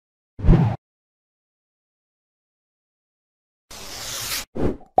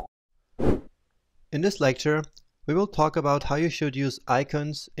In this lecture, we will talk about how you should use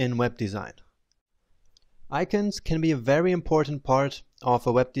icons in web design. Icons can be a very important part of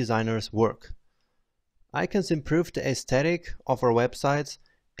a web designer's work. Icons improve the aesthetic of our websites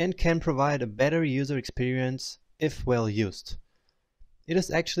and can provide a better user experience if well used. It is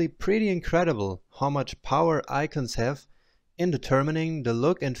actually pretty incredible how much power icons have in determining the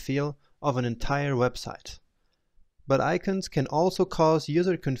look and feel of an entire website. But icons can also cause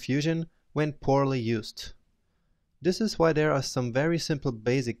user confusion when poorly used. This is why there are some very simple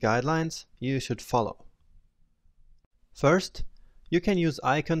basic guidelines you should follow. First, you can use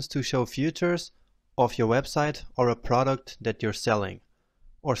icons to show features of your website or a product that you're selling,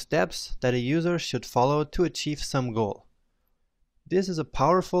 or steps that a user should follow to achieve some goal. This is a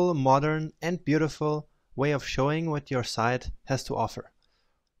powerful, modern, and beautiful way of showing what your site has to offer.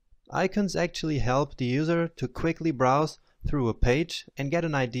 Icons actually help the user to quickly browse through a page and get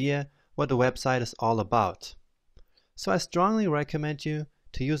an idea what the website is all about. So I strongly recommend you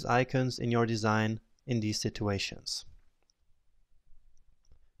to use icons in your design in these situations.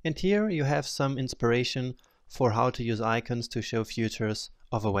 And here you have some inspiration for how to use icons to show features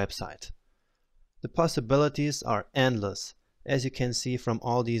of a website. The possibilities are endless, as you can see from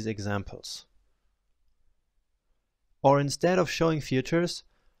all these examples. Or instead of showing features,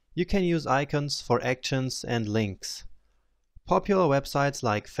 you can use icons for actions and links. Popular websites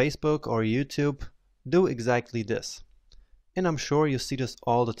like Facebook or YouTube do exactly this, and I'm sure you see this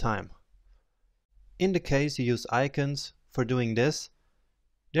all the time. In the case you use icons for doing this,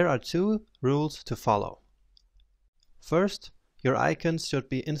 there are two rules to follow. First, your icons should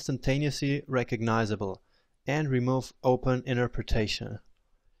be instantaneously recognizable and remove open interpretation.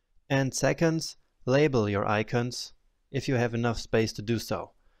 And second, label your icons if you have enough space to do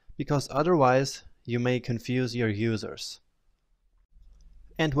so, because otherwise you may confuse your users.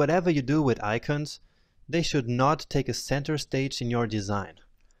 And whatever you do with icons, they should not take a center stage in your design.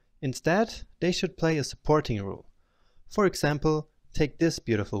 Instead, they should play a supporting role. For example, take this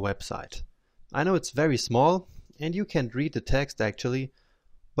beautiful website. I know it's very small and you can't read the text actually,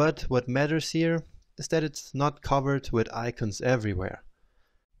 but what matters here is that it's not covered with icons everywhere.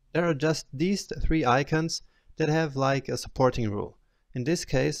 There are just these three icons that have like a supporting rule, in this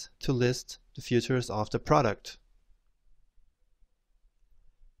case to list the features of the product.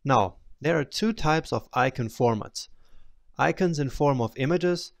 Now, there are two types of icon formats: icons in form of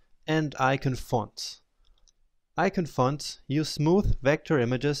images and icon fonts. Icon fonts use smooth vector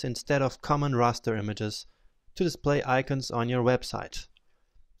images instead of common raster images to display icons on your website.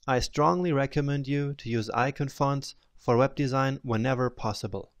 I strongly recommend you to use icon fonts for web design whenever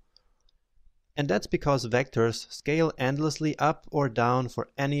possible. And that's because vectors scale endlessly up or down for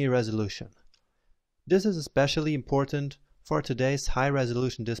any resolution. This is especially important for today's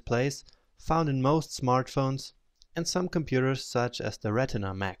high-resolution displays found in most smartphones and some computers such as the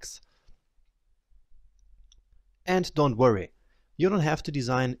Retina Max. And don't worry, you don't have to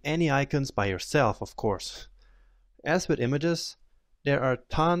design any icons by yourself, of course. As with images, there are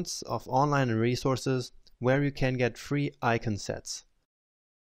tons of online resources where you can get free icon sets.